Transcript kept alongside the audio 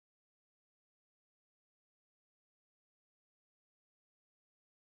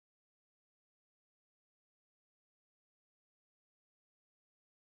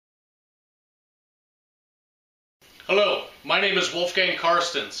Hello, my name is Wolfgang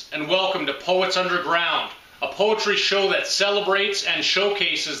Carstens, and welcome to Poets Underground, a poetry show that celebrates and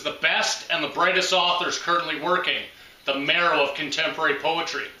showcases the best and the brightest authors currently working, the marrow of contemporary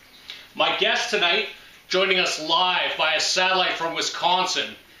poetry. My guest tonight, joining us live via satellite from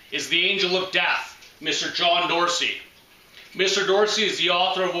Wisconsin, is the Angel of Death, Mr. John Dorsey. Mr. Dorsey is the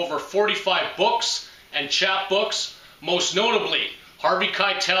author of over 45 books and chapbooks, most notably Harvey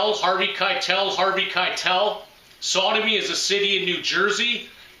Keitel, Harvey Keitel, Harvey Keitel, Sodomy is a City in New Jersey,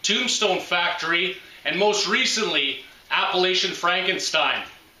 Tombstone Factory, and most recently, Appalachian Frankenstein.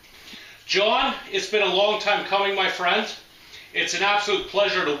 John, it's been a long time coming, my friend. It's an absolute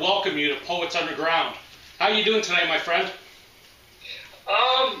pleasure to welcome you to Poets Underground. How are you doing tonight, my friend?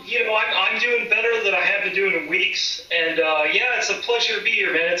 I'm doing better than I have been doing in weeks. And yeah, it's a pleasure to be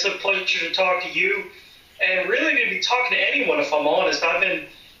here, man. It's a pleasure to talk to you. And really to be talking to anyone, if I'm honest.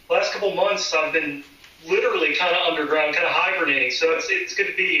 Last couple months, I've been literally kind of underground, kind of hibernating. So it's good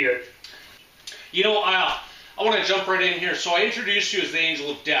to be here. You know, I want to jump right in here. So I introduced you as the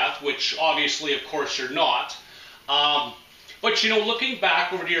Angel of Death, which obviously, of course, you're not. But, you know, looking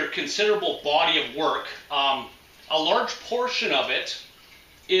back over your considerable body of work, a large portion of it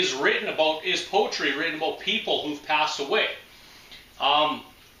is poetry written about people who've passed away.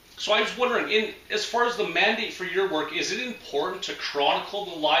 So I was wondering, as far as the mandate for your work, is it important to chronicle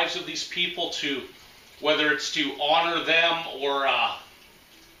the lives of these people, whether it's to honor them or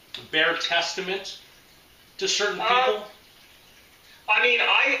bear testament to certain people? I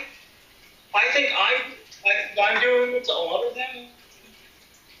think I'm doing it to honor them.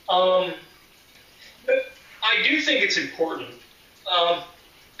 But I do think it's important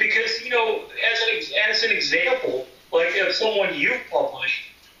because, you know, as an example, like of someone you've published,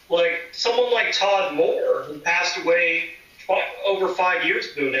 like someone like Todd Moore, who passed away over 5 years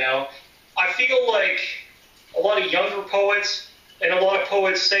ago now, I feel like a lot of younger poets and a lot of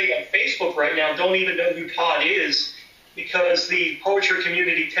poets, say, on Facebook right now don't even know who Todd is because the poetry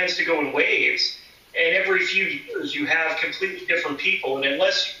community tends to go in waves. And every few years you have completely different people. And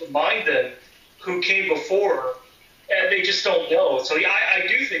unless you remind them who came before, they just don't know. So yeah, I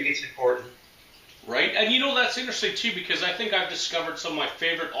do think it's important. Right. And you know, that's interesting too, because I think I've discovered some of my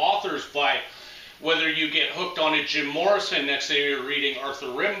favorite authors by whether you get hooked on a Jim Morrison, next day you're reading Arthur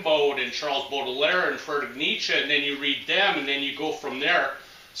Rimbaud and Charles Baudelaire and Friedrich Nietzsche, and then you read them, and then you go from there.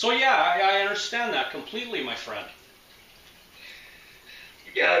 So yeah, I understand that completely, my friend.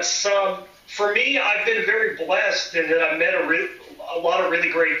 Yeah, it's for me, I've been very blessed in that I've met a lot of really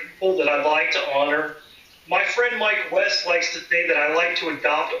great people that I'd like to honor. My friend Mike West likes to say that I like to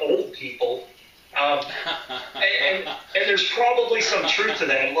adopt old people. And there's probably some truth to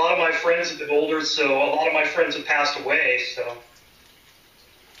that. A lot of my friends have been older, so a lot of my friends have passed away. So,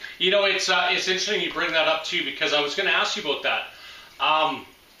 you know, it's interesting you bring that up too, because I was going to ask you about that.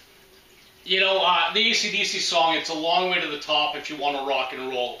 The AC/DC song, "It's a Long Way to the Top If You Want to Rock and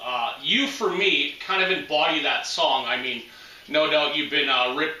Roll." You, for me, kind of embody that song. I mean, no doubt you've been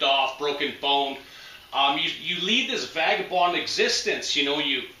ripped off, broken boned. You lead this vagabond existence. You know,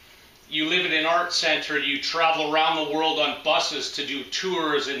 you live in an art center, you travel around the world on buses to do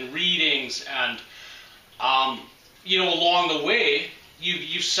tours and readings, and, along the way,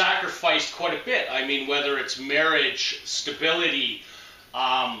 you've sacrificed quite a bit. I mean, whether it's marriage, stability,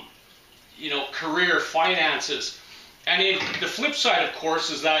 career, finances. And the flip side, of course,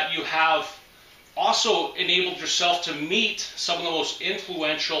 is that you have also enabled yourself to meet some of the most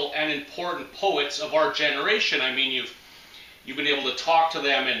influential and important poets of our generation. I mean, you've been able to talk to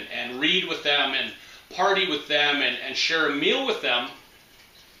them and read with them and party with them and share a meal with them.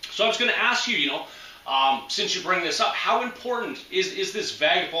 So I was going to ask you, since you bring this up, how important is this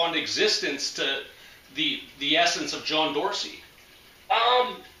vagabond existence to the essence of John Dorsey?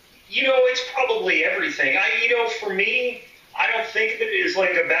 It's probably everything. For me, I don't think of it as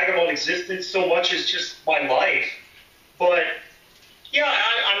like a vagabond existence so much as just my life. But yeah,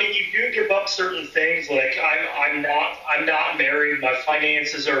 you do give up certain things. Like I'm not married. My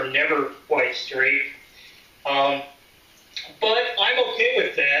finances are never quite straight. But I'm okay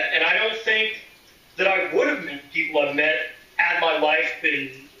with that, and I don't think that I would have met people I've met had my life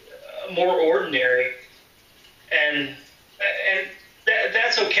been more ordinary. And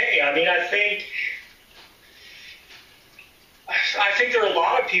that's okay. I mean, I think there are a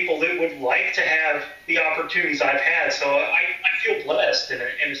lot of people that would like to have the opportunities I've had, so I feel blessed in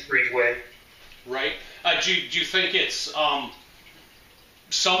a strange way. Right. Do you think it's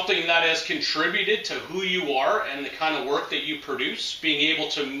something that has contributed to who you are and the kind of work that you produce, being able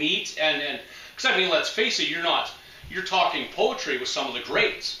to meet and because I mean, let's face it, you're talking poetry with some of the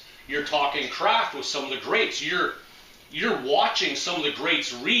greats. You're talking craft with some of the greats. You're you're watching some of the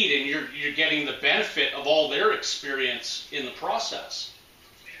greats read, and you're getting the benefit of all their experience in the process.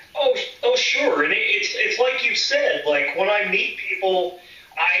 Oh, sure, and it's like you said. Like when I meet people,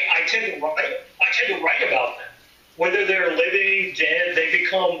 I tend to write about them, whether they're living, dead. They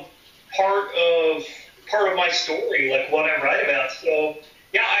become part of my story, like what I write about. So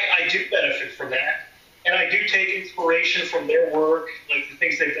yeah, I do benefit from that, and I do take inspiration from their work, like the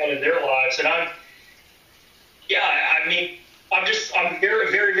things they've done in their lives. And I'm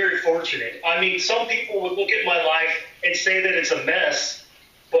very, very, very fortunate. I mean, some people would look at my life and say that it's a mess,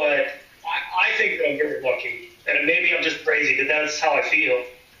 but I think that I'm very lucky, and maybe I'm just crazy, but that's how I feel.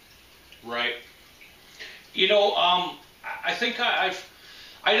 Right. You know, I think I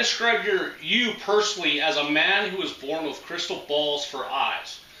described you personally as a man who was born with crystal balls for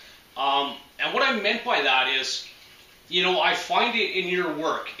eyes. And what I meant by that is, you know, I find it in your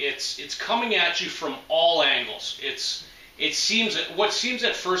work. It's coming at you from all angles. What seems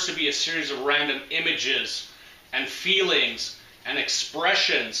at first to be a series of random images and feelings and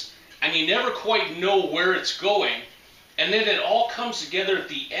expressions, and you never quite know where it's going. And then it all comes together at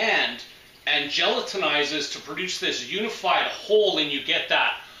the end and gelatinizes to produce this unified whole, and you get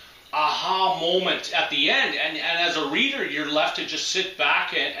that aha moment at the end. And as a reader, you're left to just sit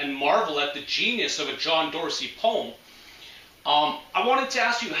back and marvel at the genius of a John Dorsey poem. I wanted to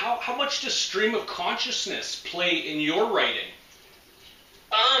ask you, how much does stream of consciousness play in your writing?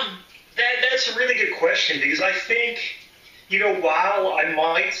 That's a really good question, because I think, you know, while I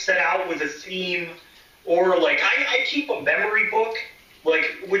might set out with a theme, or like I keep a memory book,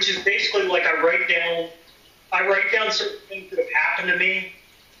 like, which is basically like I write down certain things that have happened to me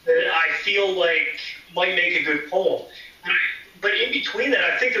that I feel like might make a good poem. But in between that,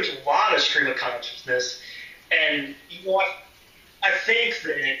 I think there's a lot of stream of consciousness, and you know what? I think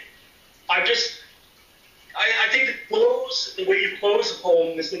that I think the way you close a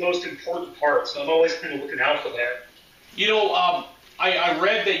poem is the most important part, so I'm always kind of looking out for that. You know, I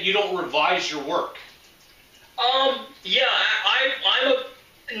read that you don't revise your work. Yeah,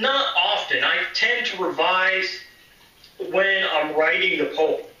 I'm not often. I tend to revise when I'm writing the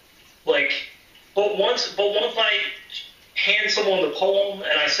poem. Like, but once I hand someone the poem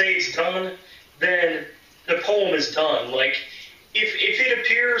and I say it's done, then the poem is done. Like, if it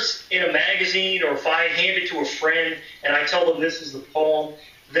appears in a magazine, or if I hand it to a friend and I tell them this is the poem,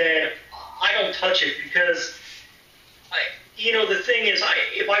 then I don't touch it, because the thing is,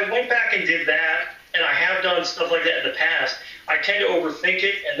 if I went back and did that, and I have done stuff like that in the past, I tend to overthink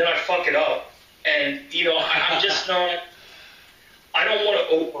it, and then I fuck it up. And, I'm just not, I don't want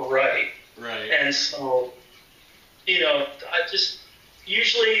to overwrite. Right. And so, I just,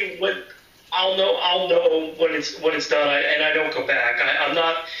 usually when I'll know when it's done, and I don't go back. I'm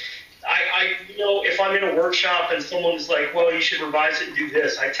not, if I'm in a workshop and someone's like, well, you should revise it and do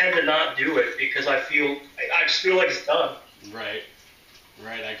this, I tend to not do it, because I just feel like it's done. Right,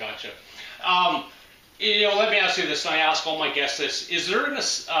 I gotcha. Let me ask you this, and I ask all my guests this. Is there a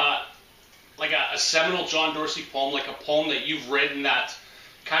seminal John Dorsey poem, like a poem that you've written that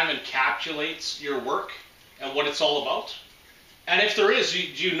kind of encapsulates your work and what it's all about? And if there is, do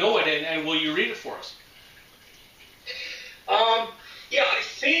you know it, and will you read it for us? Yeah, I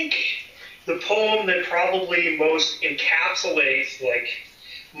think the poem that probably most encapsulates, like,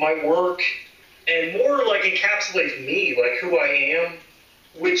 my work, and more like encapsulates me, like who I am,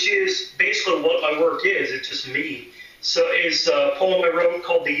 which is basically what my work is. It's just me. So it's a poem I wrote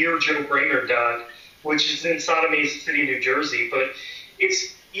called The Year Joe Brainerd Died, which is in Sodomy City, New Jersey. But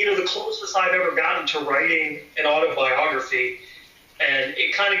it's, the closest I've ever gotten to writing an autobiography. And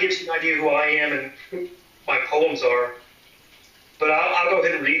it kind of gives you an idea who I am and who my poems are. But I'll go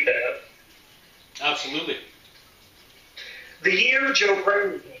ahead and read that. Absolutely. The year Joe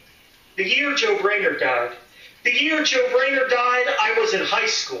Brainerd died. The year Joe Brainerd died. The year Joe Brainerd died, I was in high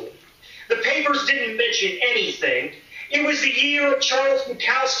school. The papers didn't mention anything. It was the year of Charles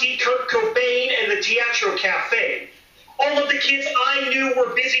Bukowski, Kurt Cobain, and the Teatro Cafe. All of the kids I knew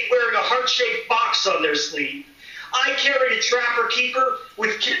were busy wearing a heart-shaped box on their sleeve. I carried a trapper keeper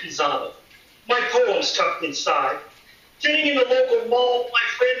with kittens on it. My poems tucked inside. Sitting in the local mall, my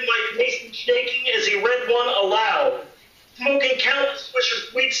friend Mike Mason shaking as he read one aloud. Smoking countless Swisher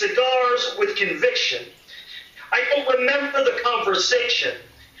Sweet cigars with conviction. I don't remember the conversation.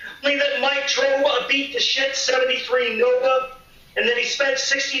 Only that Mike drove a beat-to-shit 73 Nova, and then he spent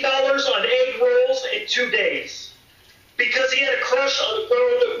 $60 on egg rolls in 2 days. Because he had a crush on a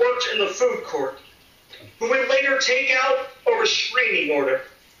girl that worked in the food court, who would later take out a restraining order.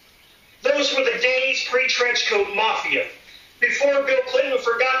 Those were the days pre-trenchcoat mafia. Before Bill Clinton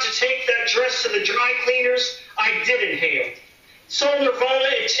forgot to take that dress to the dry cleaners, I did inhale. Saw Nirvana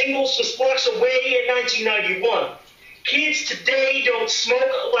and Tingles just blocks away in 1991. Kids today don't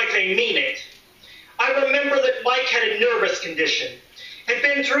smoke like they mean it. I remember that Mike had a nervous condition, had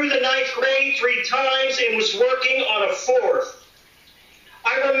been through the 9th grade 3 times and was working on a 4th.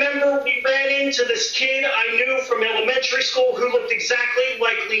 I remember we ran into this kid I knew from elementary school who looked exactly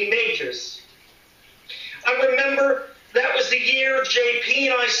like Lee Majors. I remember that was the year JP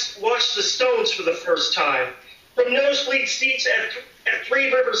and I watched the Stones for the first time, from nosebleed seats at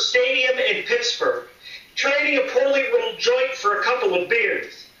Three Rivers Stadium in Pittsburgh, trading a poorly rolled joint for a couple of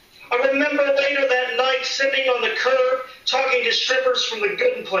beers. I remember later that night sitting on the curb talking to strippers from the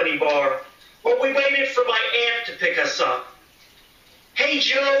Good and Plenty bar, while we waited for my aunt to pick us up. Hey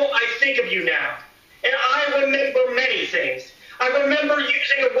Joe, I think of you now, and I remember many things. I remember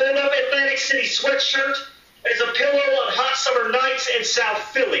using a rolled-up Atlantic City sweatshirt as a pillow on hot summer nights in South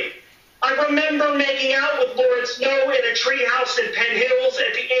Philly. I remember making out with Lauren Snow in a treehouse in Penn Hills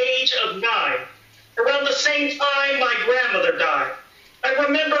at the age of 9. Around the same time, my grandmother died. I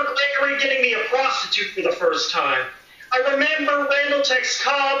remember Gregory getting me a prostitute for the first time. I remember Randall Tex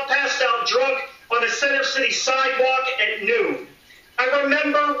Cobb passed out drunk on a Center City sidewalk at noon. I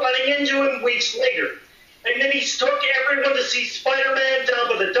remember running into him weeks later, and then he took everyone to see Spider-Man down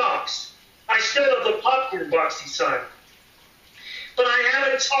by the docks. I still have the popcorn box he signed. But I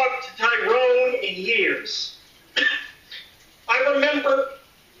haven't talked to Tyrone in years. I remember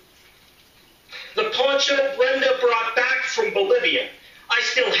the poncho Brenda brought back from Bolivia. I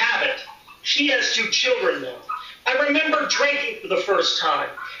still have it. She has 2 children now. I remember drinking for the first time.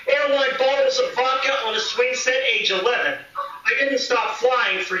 Airline bottles of vodka on a swing set age 11. I didn't stop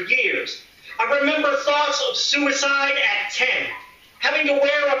flying for years. I remember thoughts of suicide at 10. Having to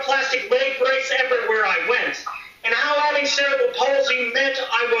wear a plastic leg brace everywhere I went. And how having cerebral palsy meant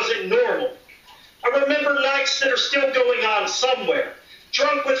I wasn't normal. I remember nights that are still going on somewhere.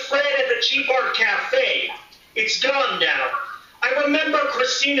 Drunk with Fred at the Cheap Art Cafe. It's gone now. I remember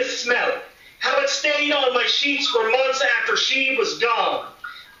Christina's smell. How it stayed on my sheets for months after she was gone.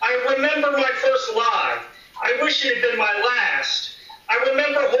 I remember my first lie. I wish it had been my last. I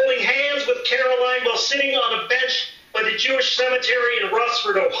remember holding hands with Caroline while sitting on a bench by the Jewish cemetery in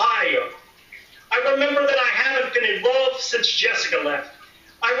Rossford, Ohio. I remember that I haven't been in love since Jessica left.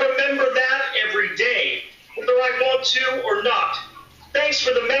 I remember that every day, whether I want to or not. Thanks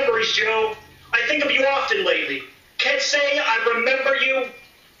for the memories, Joe. I think of you often lately. Can't say I remember you,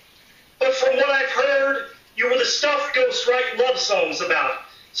 but from what I've heard, you were the stuff ghosts write love songs about.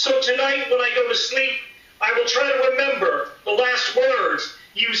 So tonight when I go to sleep, I will try to remember the last words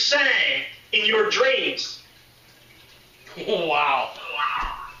you sang in your dreams. Wow.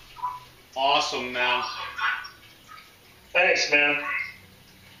 Awesome, man. Thanks, man.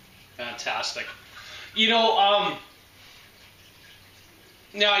 Fantastic.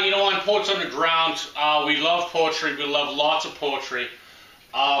 Now, on Poets Underground, we love poetry. We love lots of poetry.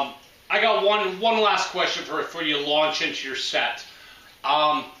 I got one last question for you to launch into your set.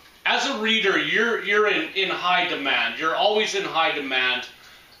 As a reader, you're in high demand. You're always in high demand.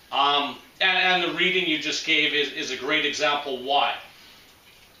 And the reading you just gave is a great example why.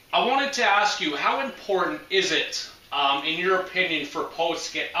 I wanted to ask you, how important is it, in your opinion, for poets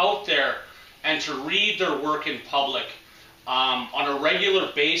to get out there and to read their work in public on a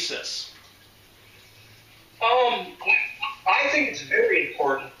regular basis? I think it's very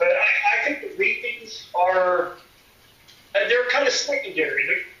important, but I think the readings are, they're kind of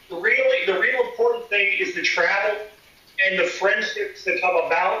secondary. The real important thing is the travel and the friendships that come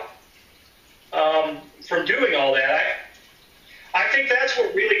about from doing all that. I think that's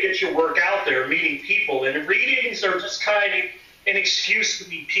what really gets your work out there, meeting people. And readings are just kind of an excuse to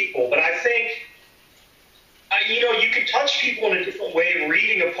meet people. But I think, you can touch people in a different way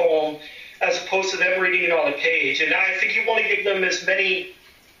reading a poem as opposed to them reading it on a page. And I think you want to give them as many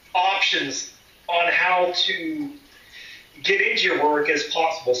options on how to get into your work as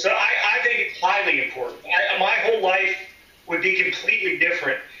possible. So I think it's highly important. My whole life would be completely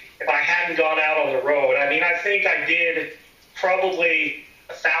different if I hadn't gone out on the road. I mean, I think I did probably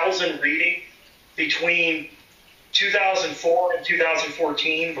 1,000 readings between 2004 and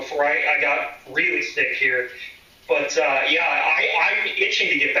 2014 before I got really sick here. But I'm itching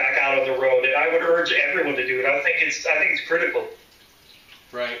to get back out on the road, and I would urge everyone to do it. I think it's critical.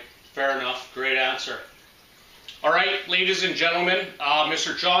 Right. Fair enough. Great answer. All right, ladies and gentlemen,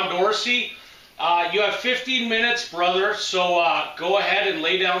 Mr. John Dorsey, you have 15 minutes, brother. So go ahead and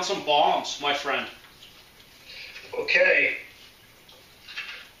lay down some bombs, my friend. Okay.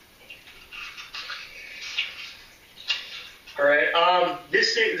 All right.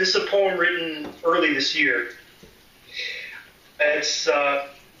 This is a poem written early this year. It's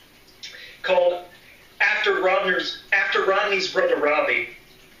called After Rodney's Brother Robbie.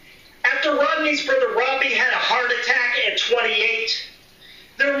 After Rodney's brother Robbie had a heart attack at 28,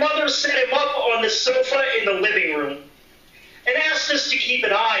 their mother set him up on the sofa in the living room and asked us to keep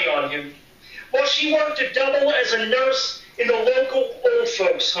an eye on him while she worked a double as a nurse in the local old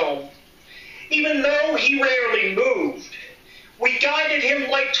folks' home. Even though he rarely moved, we guided him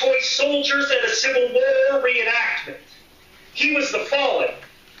like toy soldiers at a Civil War reenactment. He was the fallen,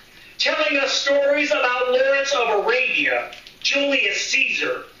 telling us stories about Lawrence of Arabia, Julius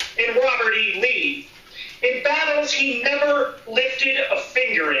Caesar, and Robert E. Lee, in battles he never lifted a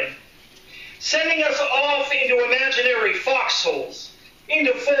finger in, sending us off into imaginary foxholes,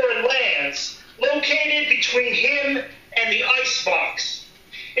 into foreign lands, located between him and the icebox,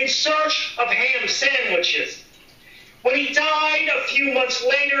 in search of ham sandwiches. When he died a few months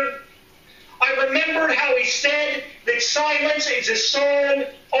later, I remembered how he said that silence is a song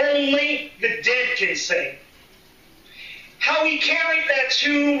only the dead can sing. How he carried that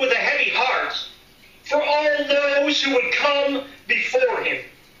tune with a heavy heart for all those who would come before him,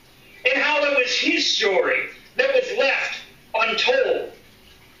 and how it was his story that was left untold.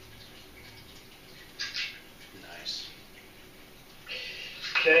 Nice.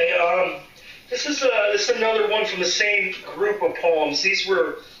 Okay, this is another one from the same group of poems. These were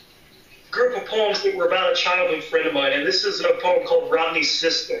a group of poems that were about a childhood friend of mine, and this is a poem called Rodney's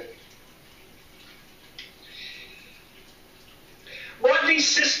Sister. Rodney's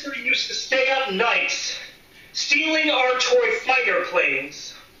sister used to stay up nights, stealing our toy fighter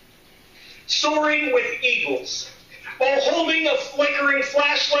planes, soaring with eagles, while holding a flickering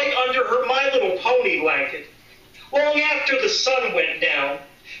flashlight under her My Little Pony blanket. Long after the sun went down,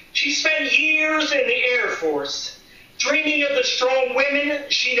 she spent years in the Air Force, dreaming of the strong women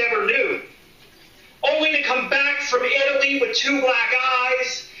she never knew, only to come back from Italy with 2 black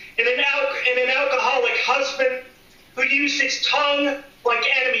eyes and an alcoholic husband who used his tongue like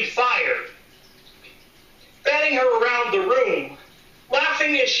enemy fire, batting her around the room,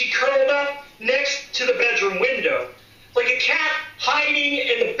 laughing as she curled up next to the bedroom window, like a cat hiding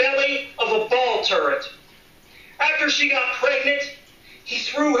in the belly of a ball turret. After she got pregnant, he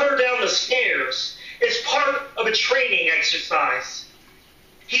threw her down the stairs as part of a training exercise.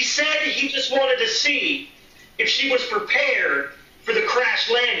 He said he just wanted to see if she was prepared for the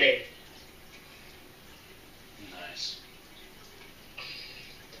crash landing. Nice.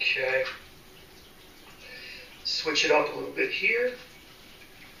 Okay. Switch it up a little bit here.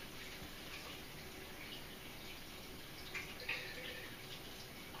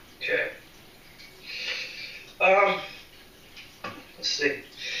 Okay. Let's see.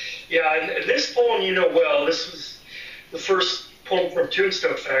 Yeah, and this poem you know well. This was the first poem from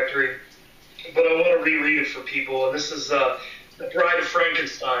Tombstone Factory, but I want to reread it for people. And this is The Bride of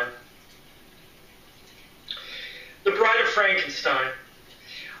Frankenstein. The Bride of Frankenstein.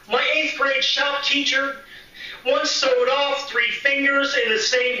 My 8th grade shop teacher once sewed off 3 fingers in the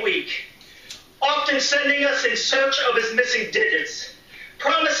same week, often sending us in search of his missing digits,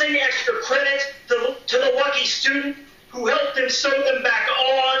 promising extra credit to the lucky student who helped him sew them back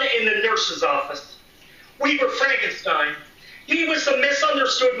on in the nurse's office. We were Frankenstein. He was the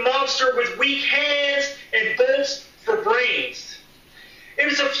misunderstood monster with weak hands and bolts for brains. It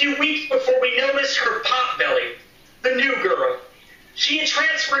was a few weeks before we noticed her potbelly, the new girl. She had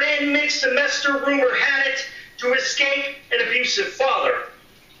transferred in mid-semester, rumor had it, to escape an abusive father.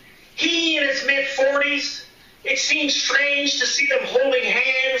 He, in his mid-40s, it seemed strange to see them holding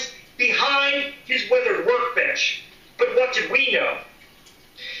hands behind his withered workbench. But what did we know?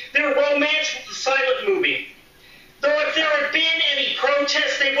 Their romance was a silent movie. Though if there had been any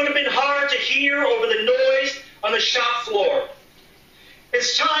protests, they would have been hard to hear over the noise on the shop floor.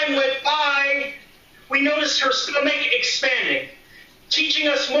 As time went by, we noticed her stomach expanding, teaching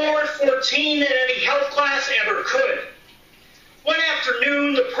us more at 14 than any health class ever could. One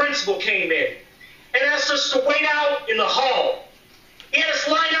afternoon, the principal came in and asked us to wait out in the hall. He had us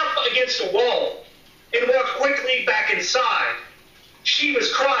line up against a wall and walked quickly back inside. She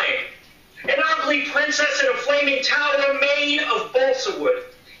was crying, an ugly princess in a flaming tower made of balsa wood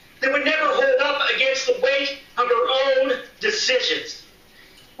that would never hold up against the weight of her own decisions.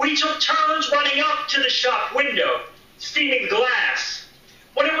 We took turns running up to the shop window, steaming glass.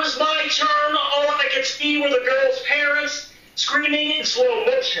 When it was my turn, all I could see were the girl's parents screaming in slow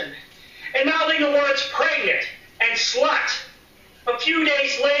motion and mouthing the words pregnant and slut. A few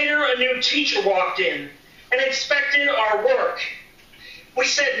days later, a new teacher walked in and inspected our work. We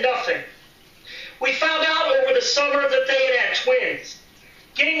said nothing. We found out over the summer that they had twins,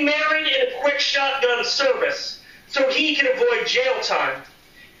 getting married in a quick shotgun service so he could avoid jail time.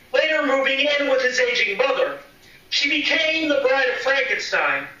 Later moving in with his aging mother, she became the bride of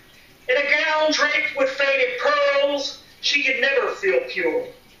Frankenstein. In a gown draped with faded pearls, she could never feel pure.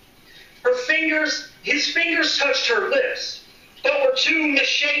 His fingers touched her lips, but were too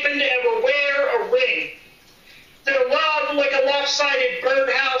misshapen to ever wear a ring. Their love, like a lopsided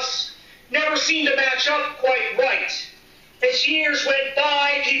birdhouse, never seemed to match up quite right. As years went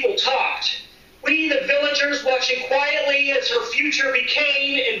by, people talked. We, the villagers, watching quietly as her future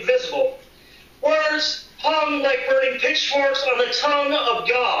became invisible. Words hung like burning pitchforks on the tongue of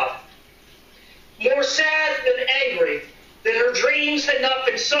God. More sad than angry, that her dreams had not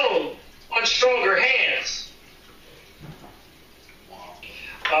been sown on stronger hands.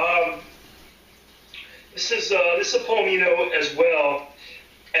 This is a poem you know as well.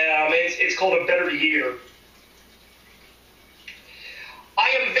 It's called A Better Year. I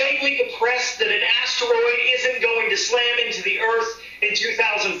am vaguely depressed that an asteroid isn't going to slam into the Earth in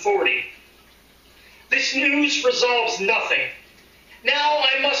 2040. This news resolves nothing. Now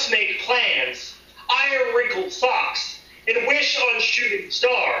I must make plans, iron wrinkled socks, and wish on shooting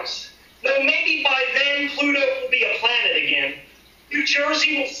stars. Though maybe by then Pluto will be a planet again. New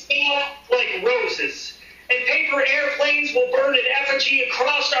Jersey will smell like roses, and paper airplanes will burn in effigy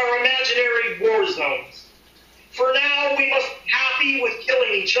across our imaginary war zones. For now, we must be happy with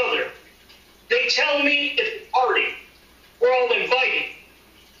killing each other. They tell me it's a party. We're all invited.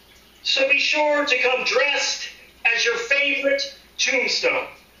 So be sure to come dressed as your favorite tombstone.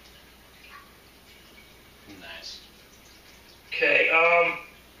 Nice. Okay,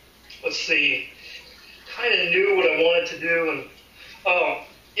 let's see. Kind of knew what I wanted to do, and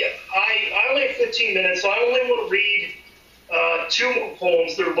I only have 15 minutes, so I only want to read 2 more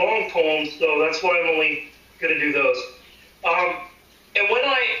poems. They're long poems, so that's why I'm only going to do those. And when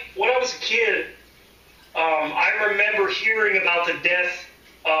I was a kid, I remember hearing about the death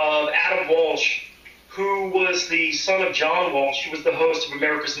of Adam Walsh, who was the son of John Walsh. He was the host of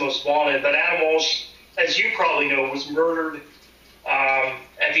America's Most Wanted. But Adam Walsh, as you probably know, was murdered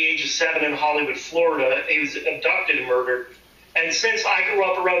at the age of 7 in Hollywood, Florida. He was abducted and murdered. And since I grew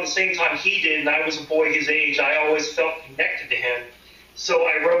up around the same time he did, and I was a boy his age, I always felt connected to him. So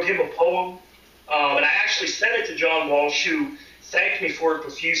I wrote him a poem, and I actually sent it to John Walsh, who thanked me for it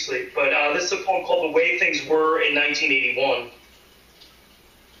profusely. But this is a poem called The Way Things Were in 1981.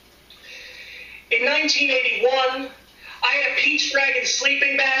 In 1981, I had a peach dragon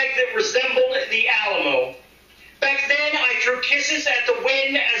sleeping bag that resembled the Alamo. Back then, I threw kisses at the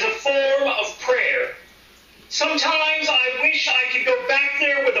wind as a form of prayer. Sometimes I wish I could go back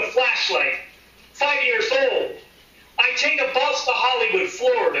there with a flashlight. 5 years old. I'd take a bus to Hollywood,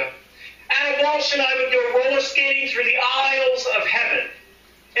 Florida. Adam Walsh and I would go roller skating through the aisles of heaven.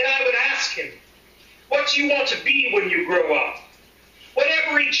 And I would ask him, what do you want to be when you grow up?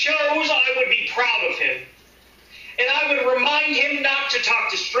 Whatever he chose, I would be proud of him. And I would remind him not to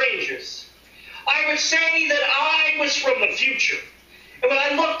talk to strangers. I would say that I was from the future. And when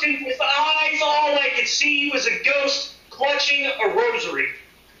I looked into his eyes, all I could see was a ghost clutching a rosary.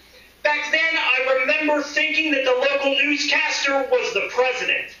 Back then, I remember thinking that the local newscaster was the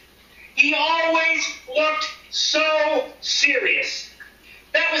president. He always looked so serious.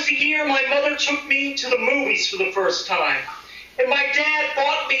 That was the year my mother took me to the movies for the first time. And my dad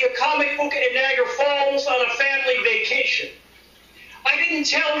bought me a comic book in Niagara Falls on a family vacation. I didn't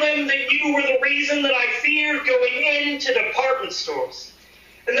tell them that you were the reason that I feared going into department stores,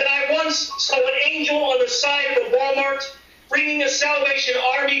 and that I once saw an angel on the side of a Walmart ringing a Salvation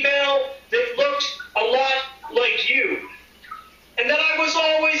Army bell that looked a lot like you, and that I was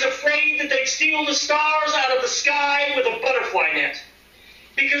always afraid that they'd steal the stars out of the sky with a butterfly net,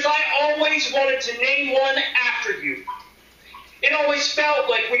 because I always wanted to name one after you. It always felt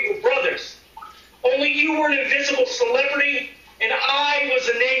like we were brothers, only you were an invisible celebrity and I was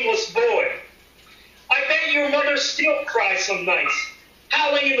a nameless boy. I bet your mother still cries some nights,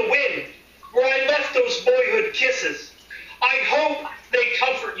 howling in the wind, where I left those boyhood kisses. I hope they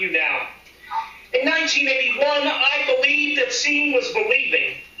comfort you now. In 1981, I believed that seeing was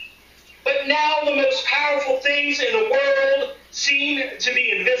believing. But now the most powerful things in the world seem to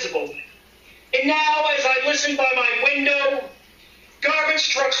be invisible. And now, as I listen by my window,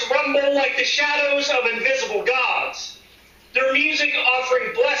 garbage trucks rumble like the shadows of invisible gods, their music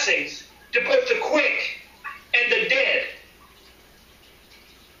offering blessings to both the quick and the dead.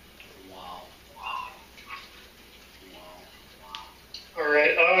 Wow. All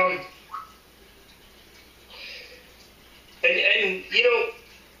right. And you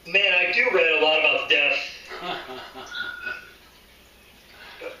know, man, I do read a lot about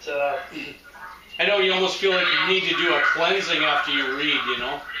you almost feel like you need to do a cleansing after you read, you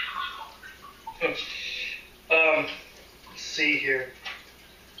know? Let's see here.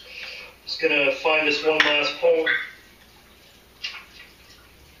 Just gonna find this one last poem.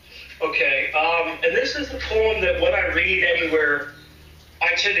 Okay, and this is the poem that when I read anywhere,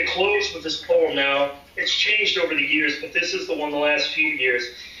 I tend to close with this poem now. It's changed over the years, but this is the one the last few years.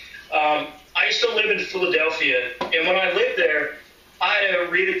 I used to live in Philadelphia, and when I lived there, I had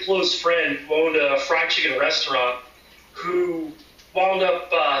a really close friend who owned a fried chicken restaurant who wound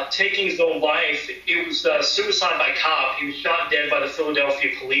up taking his own life. It was suicide by cop. He was shot dead by the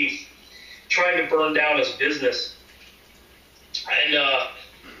Philadelphia police trying to burn down his business. And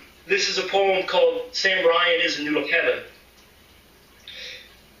this is a poem called Sam Ryan is a Noodle Heaven.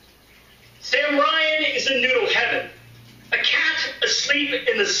 Sam Ryan is a noodle heaven, a cat asleep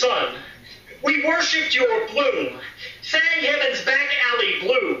in the sun. We worshipped your bloom, sang heaven's back alley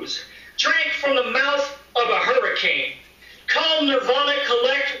blues, drank from the mouth of a hurricane, called Nirvana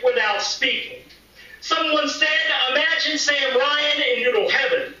collect without speaking. Someone said, imagine Sam Ryan in noodle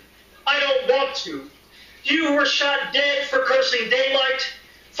heaven. I don't want to. You were shot dead for cursing daylight,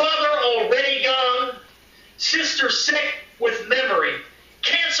 father already gone, sister sick with memory,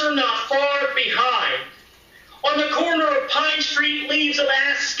 cancer not far behind. On the corner of Pine Street, leaves of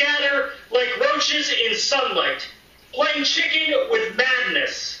ass scatter like roaches in sunlight, playing chicken with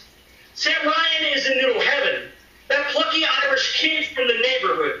madness. Sam Ryan is in noodle heaven, that plucky Irish kid from the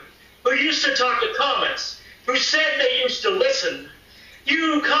neighborhood who used to talk to comets, who said they used to listen.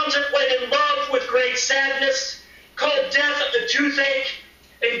 You who contemplated love with great sadness, called death a toothache,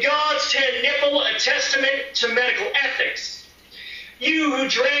 and God's 10 nipple a testament to medical ethics. You who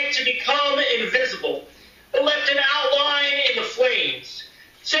drank to become invisible, but left an outline in the flames,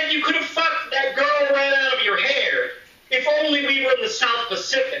 said you could have fucked that girl right out of your hair, if only we were in the South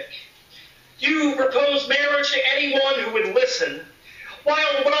Pacific. You who proposed marriage to anyone who would listen,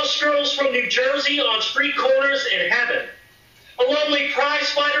 wild Welsh girls from New Jersey on street corners in heaven, a lonely prize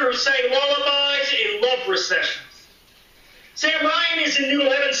fighter who sang lullabies in love recessions. Sam Ryan is in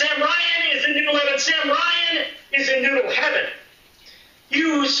noodle heaven, Sam Ryan is in noodle heaven, Sam Ryan is in noodle heaven.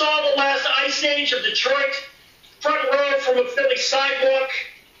 You who saw the last ice age of Detroit, front row from a Philly sidewalk,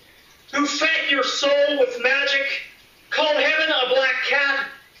 who fed your soul with magic, called heaven a black cat,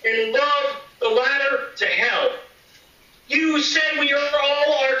 and loved the ladder to hell. You who said we are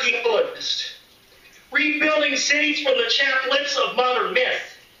all archaeologists, rebuilding cities from the chapped lips of modern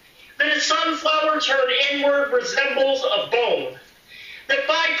myth, that a sunflower turned inward resembles a bone, that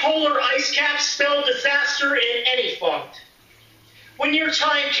bipolar ice caps spell disaster in any font. When your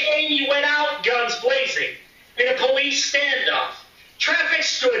time came, you went out guns blazing in a police standoff. Traffic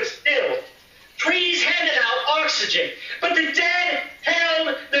stood still. Trees handed out oxygen, but the dead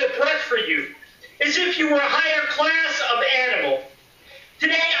held their breath for you, as if you were a higher class of animal.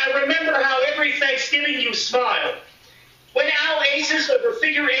 Today, I remember how every Thanksgiving you smiled, when out aces over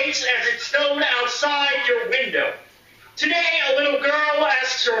figure eights as it snowed outside your window. Today, a little girl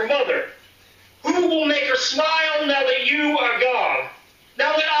asks her mother, who will make her smile now that you are gone?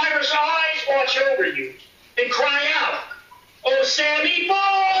 Now that Irish eyes watch over you and cry out, oh, Sammy boy,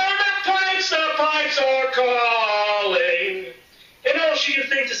 the pipes are calling. And all she can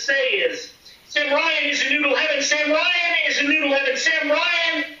think to say is, Sam Ryan is in noodle heaven, Sam Ryan is in noodle heaven, Sam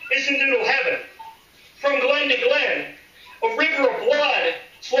Ryan is in noodle heaven. From glen to glen, a river of blood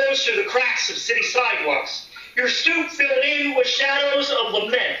flows through the cracks of city sidewalks, your stoop filled in with shadows of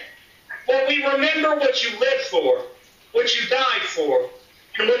lament. But we remember what you lived for, what you died for,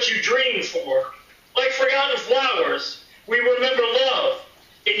 and what you dreamed for. Like forgotten flowers, we remember love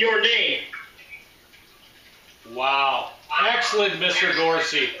in your name. Wow. Excellent, Mr.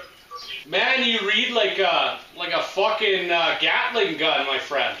 Dorsey. Man, you read like a fucking Gatling gun, my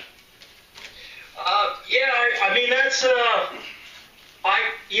friend. Yeah, I mean, that's, I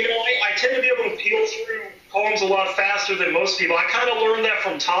tend to be able to peel through poems a lot faster than most people. I kind of learned that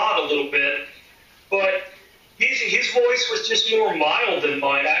from Todd a little bit, but his voice was just more mild than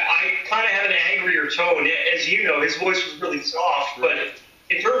mine. I kind of had an angrier tone. As you know, his voice was really soft, but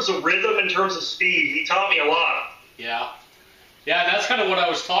in terms of rhythm, in terms of speed, he taught me a lot. Yeah. Yeah, that's kind of what I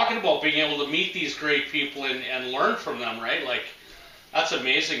was talking about, being able to meet these great people and learn from them, right? Like, that's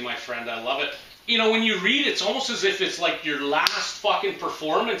amazing, my friend. I love it. You know, when you read, it's almost as if it's like your last fucking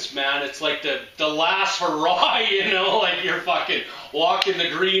performance, man. It's like the last hurrah, you know, like you're fucking walking the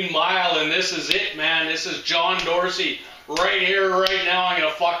green mile and this is it, man. This is John Dorsey right here, right now. I'm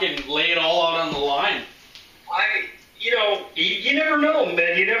going to fucking lay it all out on the line. You never know,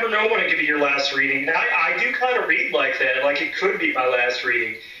 man. You never know when it could be your last reading. And I do kind of read like that, like it could be my last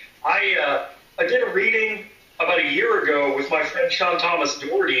reading. I did a reading about a year ago with my friend Sean Thomas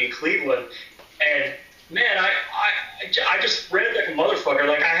Doherty in Cleveland, and man, I just read like a motherfucker.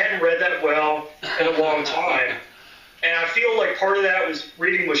 Like, I hadn't read that well in a long time. And I feel like part of that was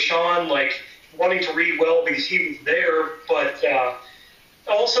reading with Sean, like, wanting to read well because he was there, but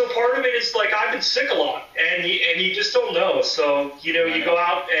also part of it is, like, I've been sick a lot, and you just don't know. So, you know, you go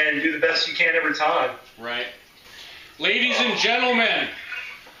out and do the best you can every time. Right. Ladies and gentlemen,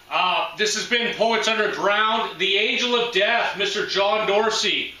 this has been Poets Underground. The Angel of Death, Mr. John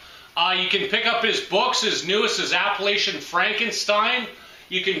Dorsey. You can pick up his books. His newest is Appalachian Frankenstein.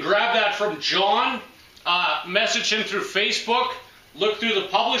 You can grab that from John. Message him through Facebook. Look through the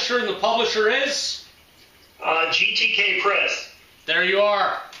publisher, and the publisher is? GTK Press. There you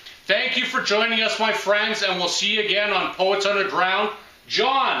are. Thank you for joining us, my friends, and we'll see you again on Poets Underground.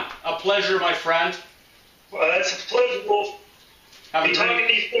 John, a pleasure, my friend. Well, that's a pleasure, Wolf. Have a talking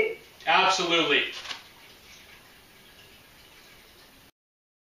to you soon. Absolutely.